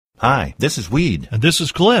Hi, this is Weed. And this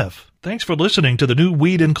is Cliff. Thanks for listening to the new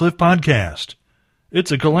Weed and Cliff podcast.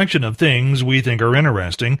 It's a collection of things we think are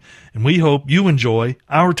interesting, and we hope you enjoy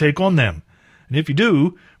our take on them. And if you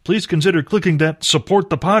do, please consider clicking that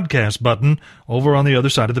support the podcast button over on the other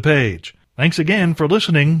side of the page. Thanks again for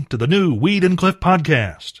listening to the new Weed and Cliff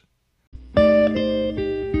podcast.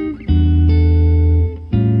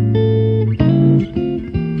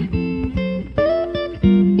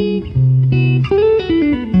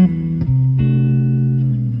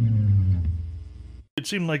 It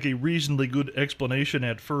seemed like a reasonably good explanation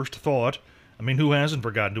at first thought. I mean, who hasn't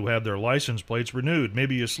forgotten to have their license plates renewed?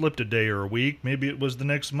 Maybe you slipped a day or a week. Maybe it was the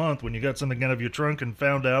next month when you got something out of your trunk and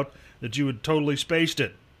found out that you had totally spaced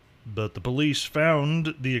it. But the police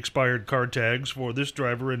found the expired car tags for this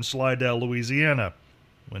driver in Slidell, Louisiana.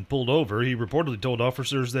 When pulled over, he reportedly told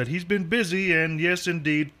officers that he's been busy and, yes,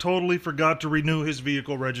 indeed, totally forgot to renew his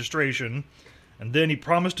vehicle registration. And then he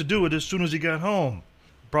promised to do it as soon as he got home.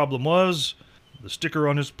 The problem was, the sticker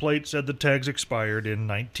on his plate said the tags expired in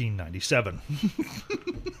 1997.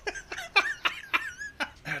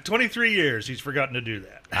 23 years he's forgotten to do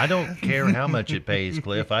that. I don't care how much it pays,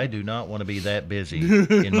 Cliff. I do not want to be that busy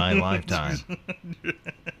in my lifetime.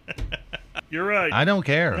 You're right. I don't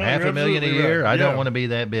care. No, $500,000 a year, right. I don't want to be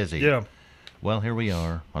that busy. Yeah. Well, here we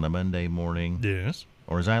are on a Monday morning. Yes.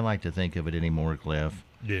 Or as I like to think of it anymore, Cliff,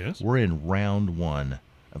 Yes. we're in round one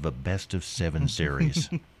of a best-of-7 series.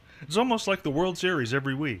 It's almost like the World Series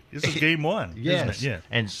every week. This is game one, isn't it? Yeah.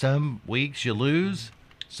 And some weeks you lose,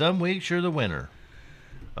 some weeks you're the winner.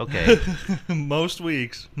 Okay. Most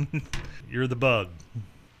weeks, you're the bug.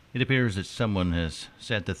 It appears that someone has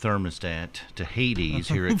set the thermostat to Hades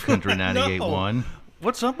here at Country 98.1. No.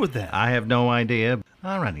 What's up with that? I have no idea.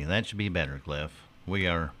 Alrighty, that should be better, Cliff. We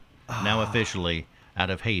are now officially out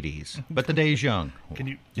of Hades. But the day's young.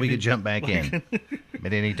 We could jump back in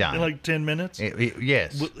at any time. In like 10 minutes?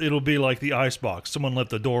 Yes. It'll be like the icebox. Someone left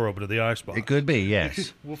the door open to the icebox. It could be,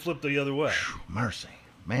 yes. We'll flip the other way. Mercy.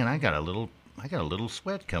 Man, I got a little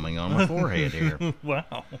sweat coming on my forehead here.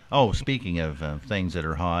 Wow. Oh, speaking of things that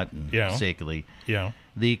are hot and sickly,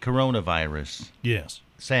 the coronavirus,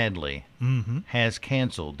 sadly, has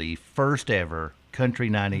canceled the first ever Country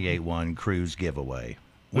 98.1 cruise giveaway.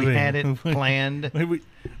 We had it planned.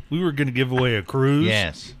 We were going to give away a cruise?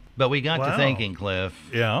 Yes. But we got to thinking, Cliff.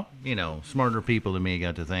 Yeah. You know, smarter people than me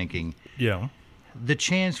got to thinking. Yeah. The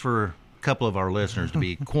chance for a couple of our listeners to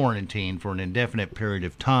be quarantined for an indefinite period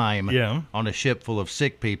of time on a ship full of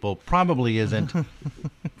sick people probably isn't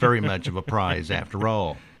very much of a prize after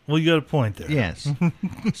all. Well, you got a point there. Yes.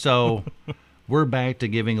 So we're back to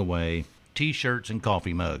giving away T-shirts and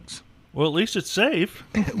coffee mugs. Well, at least it's safe.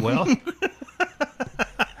 Well,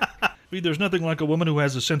 there's nothing like a woman who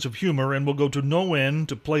has a sense of humor and will go to no end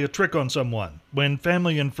to play a trick on someone. When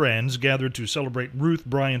family and friends gathered to celebrate Ruth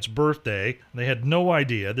Bryant's birthday, they had no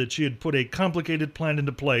idea that she had put a complicated plan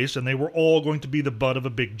into place and they were all going to be the butt of a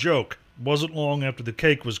big joke. It wasn't long after the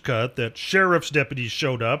cake was cut that sheriff's deputies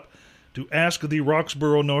showed up to ask the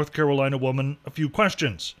Roxborough, North Carolina woman a few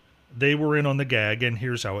questions. They were in on the gag, and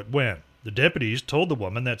here's how it went. The deputies told the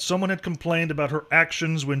woman that someone had complained about her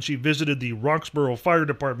actions when she visited the Roxborough Fire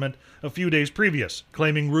Department a few days previous,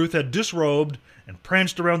 claiming Ruth had disrobed and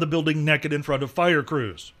pranced around the building naked in front of fire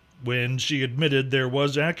crews. When she admitted there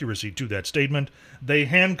was accuracy to that statement, they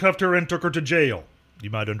handcuffed her and took her to jail.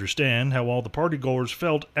 You might understand how all the partygoers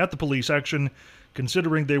felt at the police action,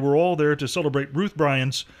 considering they were all there to celebrate Ruth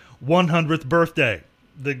Bryant's 100th birthday.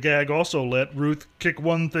 The gag also let Ruth kick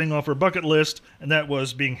one thing off her bucket list, and that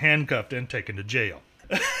was being handcuffed and taken to jail.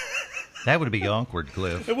 that would be awkward,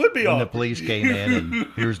 Cliff. It would be awkward. When the police came in and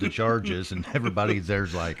here's the charges, and everybody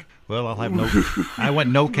there's like, well, I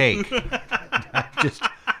want no cake.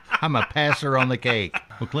 I'm a passer on the cake.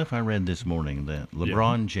 Well, Cliff, I read this morning that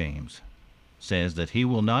LeBron James says that he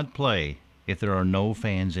will not play if there are no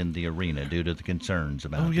fans in the arena due to the concerns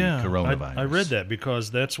about the coronavirus. I read that because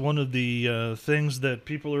that's one of the things that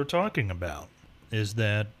people are talking about, is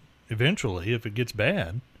that eventually, if it gets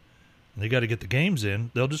bad, they got to get the games in,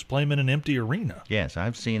 they'll just play them in an empty arena. Yes,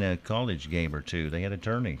 I've seen a college game or two. They had a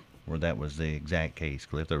tourney where that was the exact case,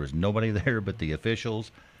 Cliff. There was nobody there but the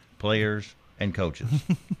officials, players, and coaches.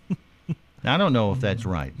 Now, I don't know if that's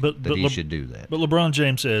right, but he should do that. But LeBron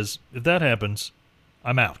James says, if that happens,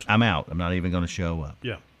 I'm out. I'm out. I'm not even going to show up.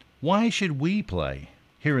 Yeah. Why should we play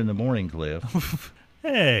here in the morning, Cliff?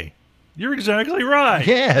 Hey, you're exactly right.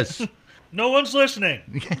 Yes. No one's listening.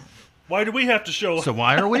 Why do we have to show up? So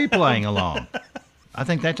why are we playing along? I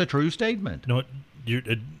think that's a true statement. No,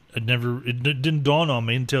 it didn't dawn on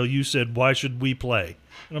me until you said, why should we play?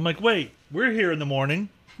 And I'm like, wait, we're here in the morning.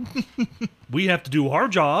 We have to do our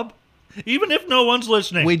job, even if no one's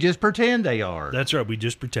listening. We just pretend they are. That's right. We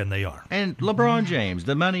just pretend they are. And LeBron James,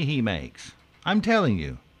 the money he makes, I'm telling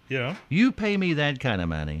you, Yeah. you pay me that kind of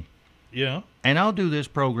money, Yeah. and I'll do this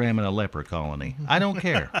program in a leper colony. I don't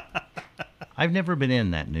care. I've never been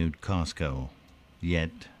in that new Costco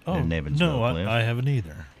yet in Evansville. no, Cliff. I haven't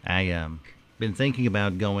either. I been thinking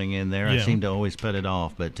about going in there. I Yeah. seem to always put it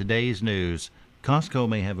off, but today's news, Costco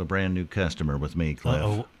may have a brand new customer with me, Cliff,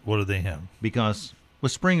 Oh, what do they have? because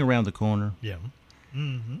with spring around the corner, Yeah.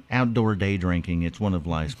 outdoor day drinking, it's one of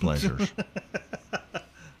life's pleasures.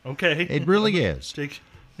 Okay. It really is. Take,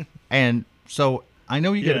 And so I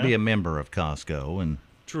know you got to Yeah. be a member of Costco, and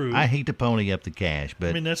true. I hate to pony up the cash, but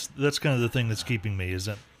I mean, that's kind of the thing that's keeping me is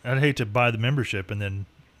that I'd hate to buy the membership and then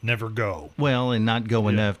never go. well, and not go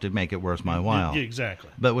enough to make it worth my while. Yeah, exactly.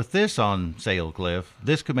 But with this on sale, Cliff,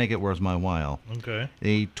 this could make it worth my while. Okay.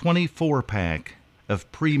 A 24-pack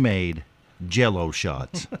of pre-made Jell-O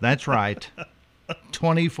shots. That's right.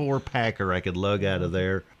 24-packer I could lug out of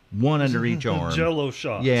there, one under each arm. Jell-O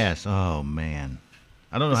shots. Yes. Oh, man.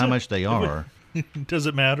 I don't know how much they are. Does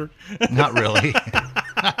it matter? Not really.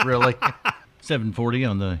 Not really. 7:40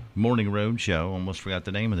 on the Morning Road Show. Almost forgot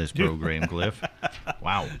the name of this program, Cliff.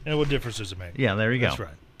 Wow. And what difference does it make? Yeah, there you go. That's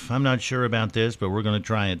right. I'm not sure about this, but we're going to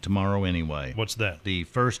try it tomorrow anyway. What's that? The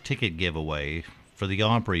first ticket giveaway for the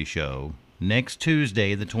Opry show next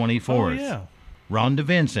Tuesday, the 24th. Oh, yeah. Rhonda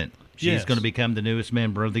Vincent. She's Yes. going to become the newest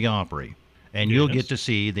member of the Opry. And you'll Yes. get to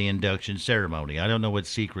see the induction ceremony. I don't know what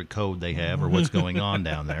secret code they have or what's going on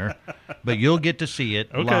down there, but you'll get to see it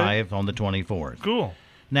Okay. live on the 24th. Cool.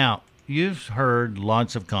 Now, you've heard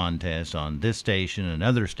lots of contests on this station and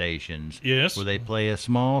other stations Yes. where they play a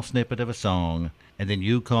small snippet of a song, and then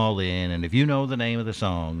you call in, and if you know the name of the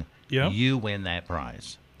song, Yeah. you win that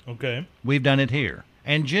prize. Okay. We've done it here.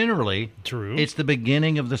 And generally, True. it's the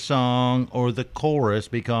beginning of the song or the chorus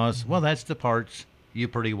because, well, that's the parts you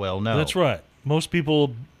pretty well know. That's right. Most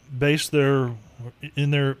people base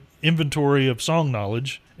in their inventory of song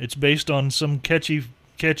knowledge, it's based on some catchy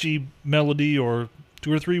melody or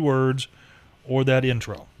 2 or 3 words or that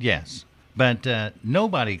intro. Yes. But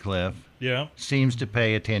nobody, Cliff, Yeah. seems to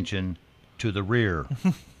pay attention to the rear.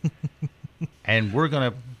 And we're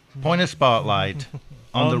going to point a spotlight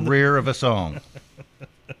on the rear of a song.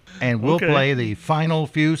 And we'll Okay. play the final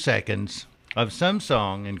few seconds of some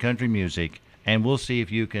song in country music, and we'll see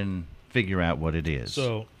if you can figure out what it is.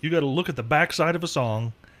 So you got to look at the backside of a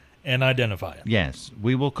song and identify it. Yes,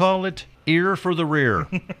 we will call it Ear for the Rear.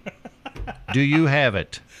 Do you have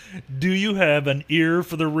it? Do you have an ear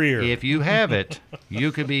for the rear? If you have it,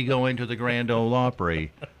 you could be going to the Grand Ole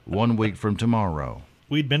Opry 1 week from tomorrow.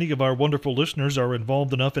 Many of our wonderful listeners are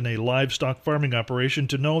involved enough in a livestock farming operation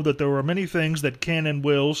to know that there are many things that can and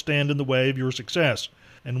will stand in the way of your success.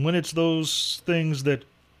 And when it's those things that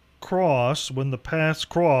when the paths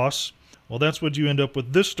cross, well, that's what you end up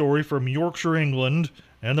with this story from Yorkshire, England,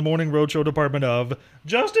 and the Morning Roadshow department of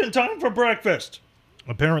Just in Time for Breakfast.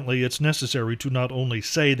 Apparently, it's necessary to not only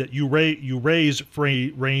say that you raise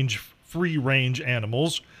free-range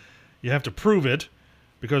animals, you have to prove it,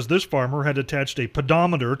 because this farmer had attached a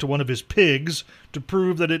pedometer to one of his pigs to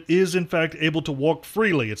prove that it is, in fact, able to walk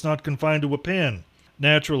freely. It's not confined to a pen.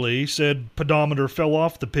 Naturally, said pedometer fell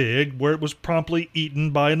off the pig, where it was promptly eaten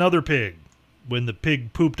by another pig. When the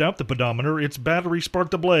pig pooped out the pedometer, its battery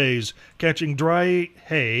sparked ablaze, catching dry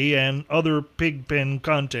hay and other pig pen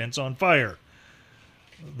contents on fire.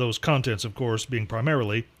 Those contents, of course, being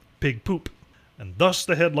primarily pig poop. And thus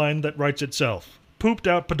the headline that writes itself. Pooped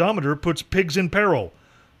out pedometer puts pigs in peril.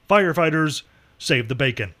 Firefighters save the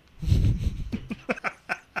bacon.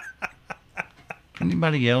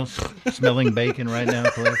 Anybody else smelling bacon right now,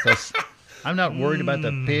 Cliff? 'Cause I'm not worried about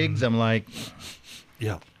the pigs. I'm like,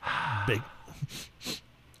 Yeah. Bacon.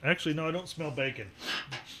 Actually, no, I don't smell bacon.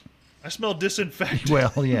 I smell disinfectant.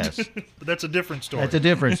 well, yes. But that's a different story. That's a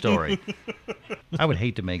different story. I would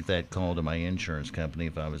hate to make that call to my insurance company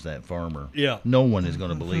if I was that farmer. Yeah. No one is going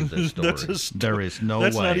to believe this story. That's a sto- There is no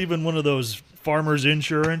That's way. not even one of those farmers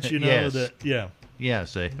insurance, Yes. yeah.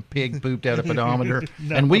 Yes, a pig pooped out a pedometer,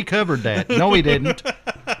 and we covered that. No, he didn't.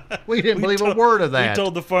 We didn't believe a word of that. We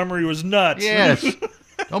told the farmer he was nuts. Yes.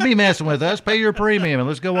 Don't be messing with us. Pay your premium and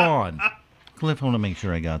let's go on. Cliff, I want to make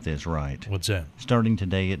sure I got this right. What's that? Starting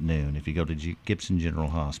today at noon, if you go to Gibson General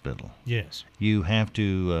Hospital, Yes. you have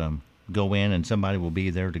to go in and somebody will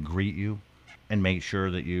be there to greet you and make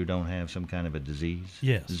sure that you don't have some kind of a disease.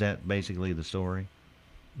 Yes. Is that basically the story?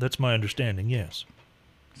 That's my understanding, yes.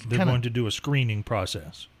 They're kinda- going to do a screening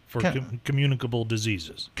process for Kinda- communicable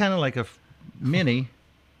diseases. Kind of like a mini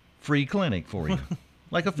free clinic for you.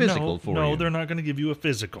 Like a physical for you. No, they're not going to give you a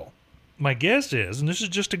physical. My guess is, and this is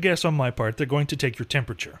just a guess on my part, they're going to take your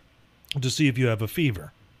temperature to see if you have a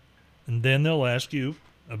fever. And then they'll ask you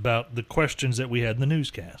about the questions that we had in the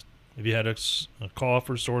newscast. Have you had a cough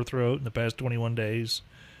or sore throat in the past 21 days?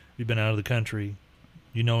 Have you been out of the country?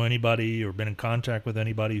 You know anybody or been in contact with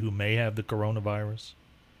anybody who may have the coronavirus?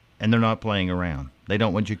 And they're not playing around. They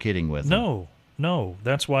don't want you kidding with them. No.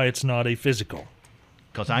 That's why it's not a physical.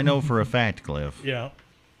 Because I know for a fact, Cliff, Yeah.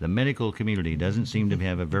 the medical community doesn't seem to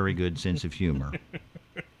have a very good sense of humor.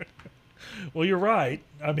 Well, you're right.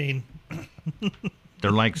 I mean,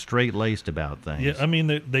 They're like straight-laced about things. yeah. I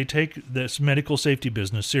mean, they take this medical safety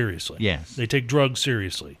business seriously. Yes. They take drugs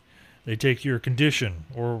seriously. They take your condition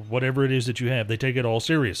or whatever it is that you have. They take it all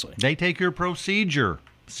seriously. They take your procedure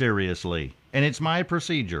seriously. And it's my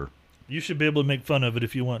procedure. You should be able to make fun of it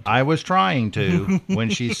if you want to. I was trying to when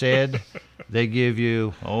she said they give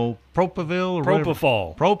you, Propofol or whatever.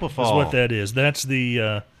 Propofol. Propofol. Is what that is. That's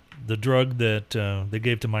the drug that they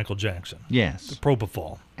gave to Michael Jackson. Yes.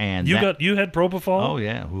 Propofol. And you had propofol? Oh,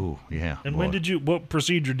 yeah. Ooh, yeah. And boy. what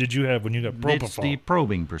procedure did you have when you got propofol? It's the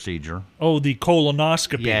probing procedure. Oh, the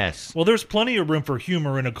colonoscopy. Yes. Well, there's plenty of room for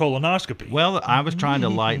humor in a colonoscopy. Well, I was trying to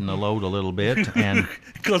lighten the load a little bit, and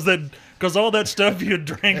Because all that stuff you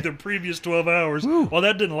drank the previous 12 hours, well,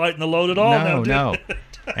 that didn't lighten the load at all. no.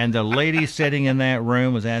 And the lady sitting in that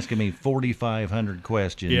room was asking me 4,500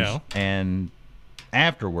 questions. Yeah. And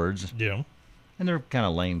afterwards, Yeah. and they're kind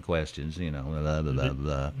of lame questions, blah, blah, blah,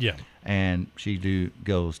 blah. Yeah. And she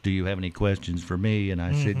goes, do you have any questions for me? And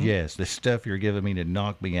I said, yes. This stuff you're giving me to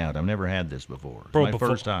knock me out. I've never had this before. It's my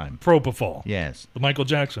first time. Propofol. Yes. The Michael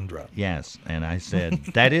Jackson drug. Yes. And I said,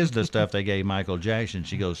 that is the stuff they gave Michael Jackson.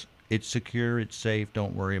 She goes, it's secure, it's safe,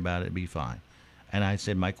 don't worry about it, it'll be fine. And I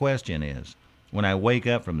said, my question is, when I wake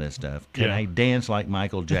up from this stuff, can Yeah. I dance like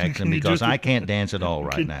Michael Jackson? you Because just- I can't dance at all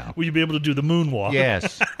right now. Will you be able to do the moonwalk?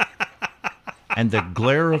 Yes. And the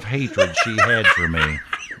glare of hatred she had for me.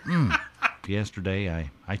 Yesterday,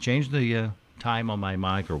 I changed the time on my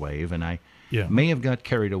microwave, and I Yeah. may have got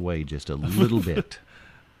carried away just a little bit.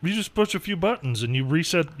 You just push a few buttons and you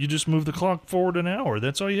reset. You just move the clock forward an hour.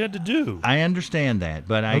 That's all you had to do. I understand that,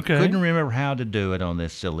 but I Okay. couldn't remember how to do it on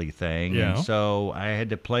this silly thing. Yeah. And so I had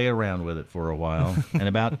to play around with it for a while. And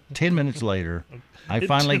about 10 minutes later, I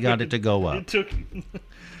finally got it to go up.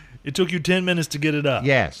 It took you 10 minutes to get it up.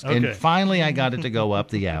 Yes. Okay. And finally I got it to go up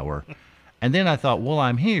the hour. And then I thought, well,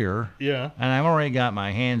 I'm here. Yeah. And I've already got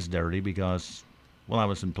my hands dirty because, well, I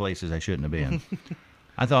was in places I shouldn't have been.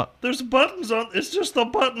 I thought, There's buttons on. It's just the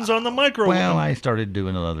buttons on the microwave. well, I started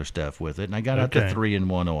doing other stuff with it, and I got out the Okay.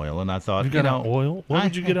 3-in-1 oil, and I thought, You got out oil? Why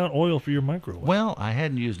did you get out oil for your microwave? Well, I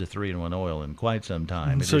hadn't used a 3-in-1 oil in quite some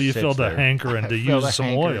time. It So just you sits felt a there. hankering to I felt use a some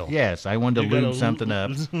hanker- oil. Yes, I wanted to You gotta lube something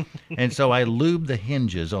up. And so I lubed the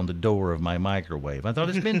hinges on the door of my microwave. I thought,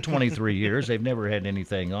 it's been 23 years. They've never had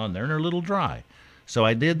anything on there, and they're a little dry. So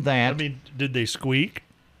I did that. I mean, did they squeak?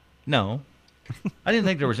 No. I didn't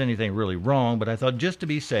think there was anything really wrong, but I thought just to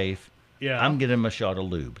be safe, Yeah. I'm getting them a shot of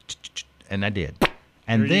lube. And I did.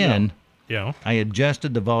 And There you then go. Yeah. I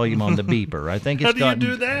adjusted the volume on the beeper. I think it's How do you gotten,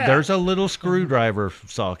 do that? There's a little screwdriver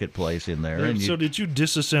socket place in there. And So did you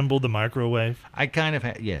disassemble the microwave? I kind of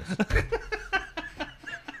had, yes.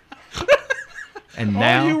 And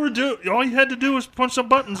now, All you had to do was punch some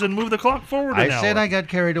buttons and move the clock forward an I hour. said I got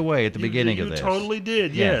carried away at the beginning you of this. totally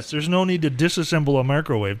did. Yes. Yes. There's no need to disassemble a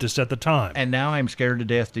microwave to set the time. And now I'm scared to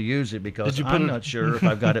death to use it because Did you put I'm it- not sure if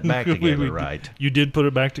I've got it back together right. You did put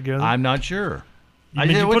it back together. I'm not sure. You I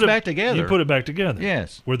mean did you put put it back together. You put it back together.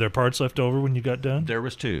 Yes. Were there parts left over when you got done? There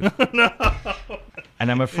was 2.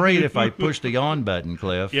 And I'm afraid if I push the on button,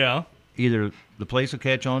 Cliff, Yeah. either the place will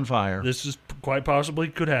catch on fire This is quite possibly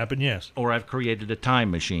could happen. Yes. or I've created a time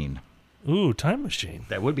machine. Ooh, time machine.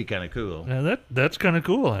 That would be kind of cool. Yeah, that's kind of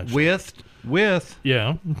cool actually. With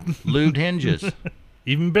Yeah. lubed hinges.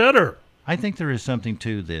 Even better. I think there is something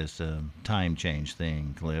to this time change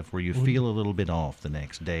thing, Cliff, where you feel a little bit off the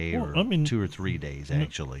next day Well, or I mean- 2 or 3 days,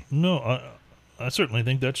 actually. No, I certainly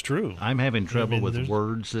think that's true. I'm having trouble mean, with there's-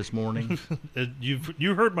 words this morning.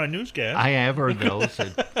 You heard my newscast. I have heard those.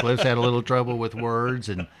 Cliff's had a little trouble with words,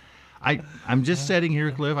 and I'm just sitting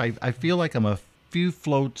here, Cliff. I feel like I'm a few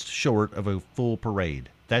floats short of a full parade.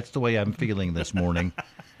 That's the way I'm feeling this morning.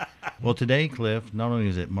 Well, today, Cliff, not only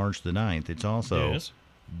is it March the 9th, it's also Yes.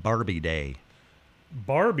 Barbie Day.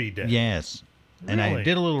 Barbie Day. Yes. And I Really?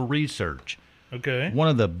 did a little research. Okay. One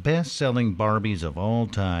of the best-selling Barbies of all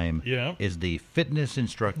time Yeah. is the fitness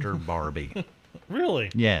instructor Barbie. Really?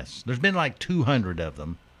 Yes. There's been like 200 of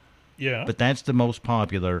them, Yeah. but that's the most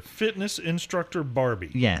popular. Fitness instructor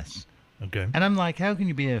Barbie. Yes. Okay. And I'm like, how can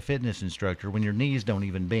you be a fitness instructor when your knees don't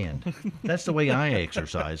even bend? That's the way I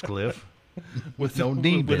exercise, Cliff. With no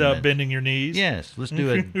knee Without bending your knees? Yes, let's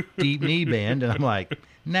do a deep knee bend. And I'm like,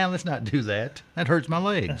 now let's not do that. That hurts my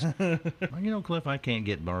legs. Well, Cliff, I can't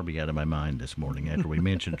get Barbie out of my mind this morning after we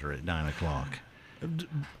mentioned her at 9 o'clock.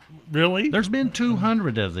 Really? There's been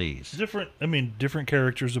 200 of these. Different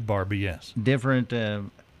characters of Barbie, yes. Different,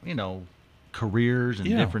 careers and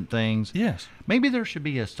different things. Yes. Maybe there should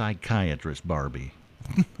be a psychiatrist Barbie.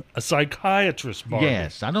 A psychiatrist Barbie.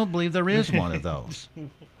 Yes, I don't believe there is one of those.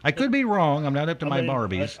 I could be wrong. I'm not up to my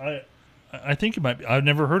Barbies. I think it might be. I've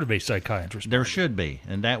never heard of a psychiatrist Barbie. There should be.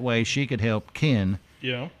 And that way she could help Ken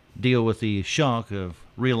Yeah. deal with the shock of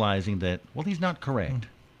realizing that, well, he's not correct.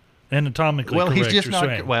 Anatomically Well, correct, he's just you're not.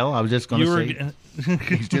 saying. Well, I was just going to say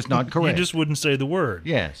he's just not correct. You just wouldn't say the word.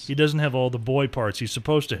 Yes. He doesn't have all the boy parts he's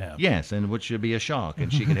supposed to have. Yes, and which should be a shock,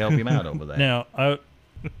 and she could help him out over that. Now,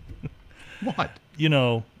 What?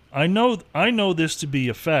 I know this to be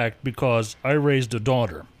a fact because I raised a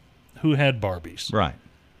daughter who had Barbies. Right.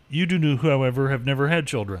 You do, however, have never had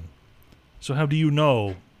children. So how do you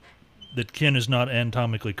know that Ken is not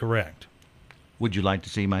anatomically correct? Would you like to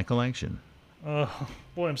see my collection?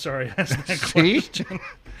 Boy, I'm sorry I asked that See? question.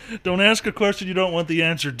 Don't ask a question you don't want the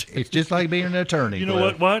answer to. It's just like being an attorney. You know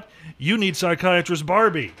Cliff. what? You need psychiatrist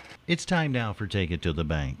Barbie. It's time now for Take It to the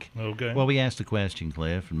Bank. Okay. Well, we asked the question,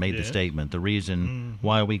 Cliff, and made the Yes. statement. The reason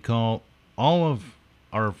why we call all of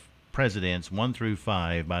our presidents 1 through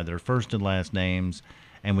 5 by their first and last names,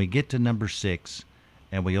 and we get to number 6,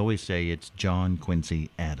 and we always say it's John Quincy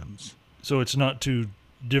Adams. So it's not to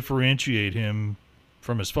differentiate him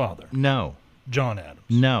from his father, No. John Adams.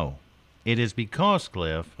 No. It is because,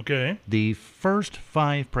 Cliff, Okay. the first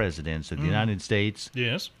 5 presidents of the United States,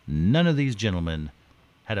 Yes. none of these gentlemen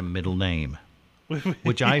had a middle name,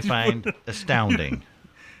 which I find astounding.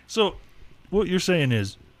 So what you're saying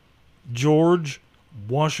is George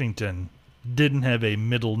Washington didn't have a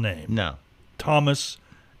middle name. No. Thomas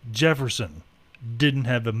Jefferson didn't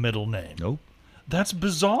have a middle name. Nope. That's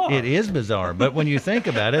bizarre. It is bizarre, but when you think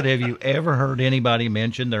about it, have you ever heard anybody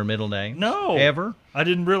mention their middle name? No. Ever? I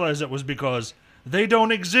didn't realize that was because they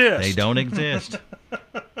don't exist. They don't exist.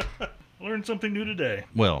 Learned something new today.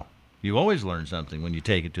 Well, you always learn something when you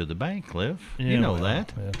take it to the bank, Cliff. Yeah, you know well,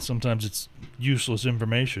 that. Sometimes it's useless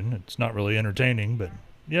information. It's not really entertaining, but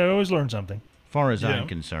yeah, I always learn something. Far as Yeah. I'm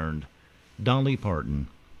concerned, Dolly Parton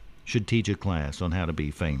should teach a class on how to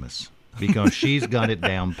be famous because she's got it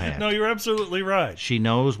down pat. No, you're absolutely right. She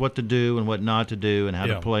knows what to do and what not to do and how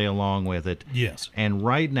Yeah. to play along with it. Yes. And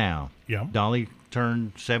right now, Yeah. Dolly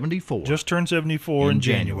turned 74. Just turned 74 in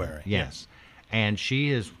January. Yes. And she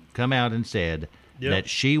has come out and said Yep. that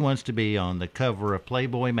she wants to be on the cover of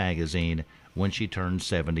Playboy magazine when she turns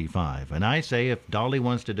 75. And I say if Dolly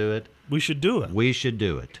wants to do it, We should do it. we should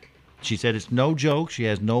do it. She said it's no joke. She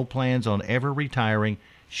has no plans on ever retiring.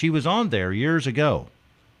 She was on there years ago,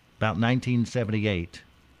 about 1978.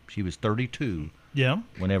 She was 32 Yeah.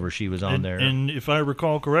 whenever she was on there. And if I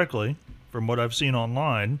recall correctly, from what I've seen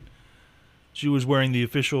online, she was wearing the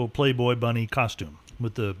official Playboy bunny costume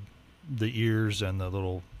with the ears and the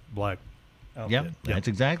little black outfit. Yep, that's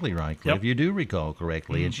exactly right, Cliff. Yep. You do recall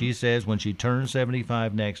correctly. And she says when she turns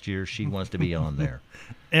 75 next year, she wants to be on there.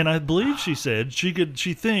 And I believe she said she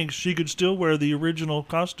thinks she could still wear the original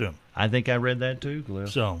costume. I think I read that too, Cliff.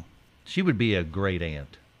 So, She would be a great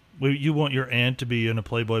aunt. you want your aunt to be in a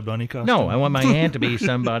Playboy bunny costume? No, I want my aunt to be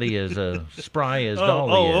somebody as spry as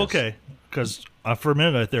Dolly is. Oh, okay. Because for a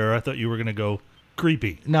minute there, I thought you were going to go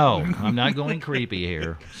creepy. No, I'm not going creepy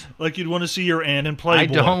here. Like you'd want to see your aunt in I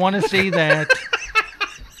Playboy. don't want to see that.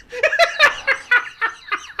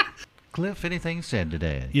 Cliff, anything said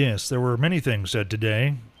today? Yes, there were many things said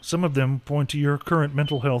today. Some of them point to your current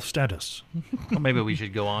mental health status. Well, maybe we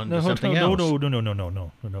should go on to No, something no,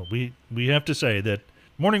 else. no. We have to say that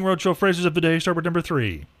Morning Roadshow phrases of the day start with number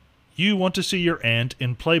 3. You want to see your aunt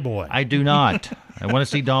in Playboy. I do not. I want to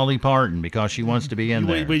see Dolly Parton because she wants to be in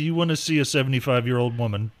there. Wait, you want to see a 75-year-old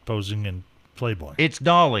woman posing in Playboy. It's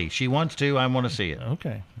Dolly. She wants to. I want to see it.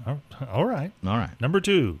 Okay. All right. All right. Number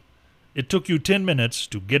 2. It took you 10 minutes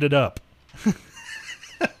to get it up.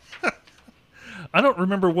 I don't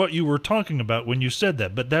remember what you were talking about when you said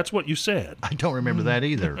that, but that's what you said. I don't remember that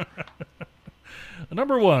either.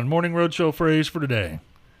 Number 1, Morning Roadshow phrase for today.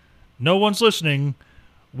 No one's listening.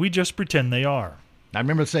 We just pretend they are. I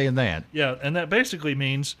remember saying that. Yeah, and that basically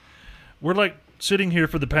means we're like sitting here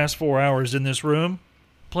for the past 4 hours in this room,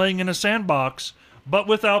 playing in a sandbox, but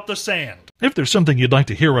without the sand. If there's something you'd like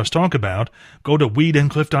to hear us talk about, go to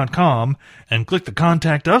weedandcliff.com and click the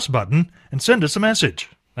Contact Us button and send us a message.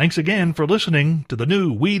 Thanks again for listening to the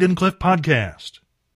new Weed and Cliff podcast.